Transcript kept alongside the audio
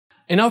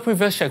In our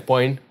previous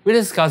checkpoint, we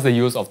discussed the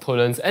use of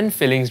Tollens and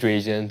Fillings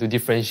reagent to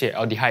differentiate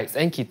aldehydes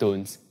and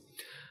ketones.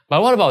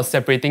 But what about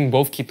separating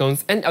both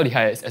ketones and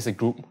aldehydes as a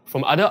group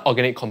from other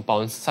organic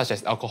compounds such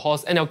as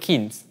alcohols and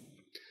alkenes?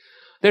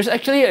 There's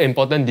actually an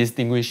important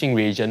distinguishing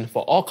reagent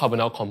for all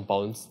carbonyl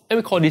compounds, and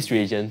we call this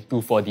reagent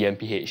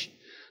 2,4-Dnph.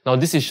 Now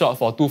this is short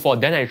for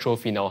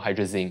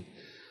 2,4-dinitrophenylhydrazine.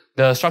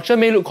 The structure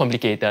may look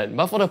complicated,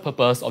 but for the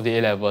purpose of the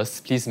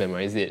A-levels, please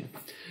memorize it.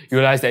 You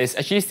realize that it's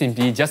actually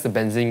simply just a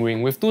benzene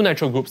ring with two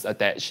nitro groups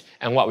attached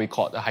and what we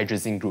call a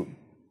hydrazine group.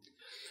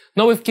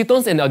 Now with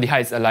ketones and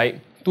aldehydes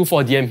alike,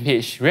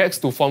 2,4-DNPH reacts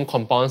to form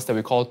compounds that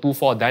we call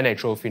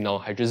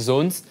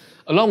 2,4-dinitrophenylhydrazones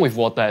along with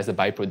water as a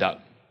byproduct.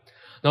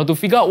 Now to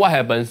figure out what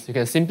happens, you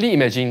can simply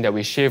imagine that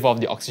we shave off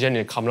the oxygen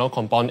in the carbonyl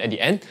compound at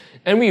the end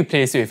and we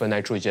replace it with a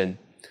nitrogen.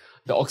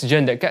 The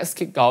oxygen that gets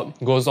kicked out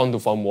goes on to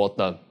form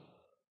water.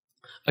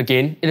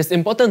 Again, it is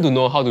important to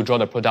know how to draw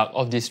the product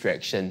of this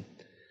reaction.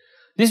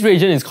 This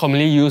reagent is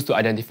commonly used to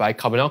identify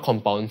carbonyl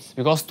compounds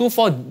because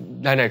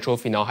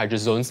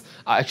 2,4-dinitrophenylhydrazones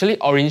are actually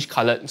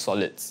orange-colored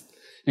solids.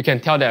 You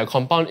can tell that a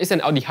compound is an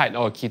aldehyde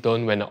or a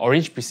ketone when an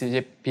orange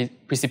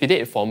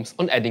precipitate forms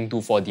on adding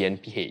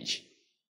 2,4-DNPH.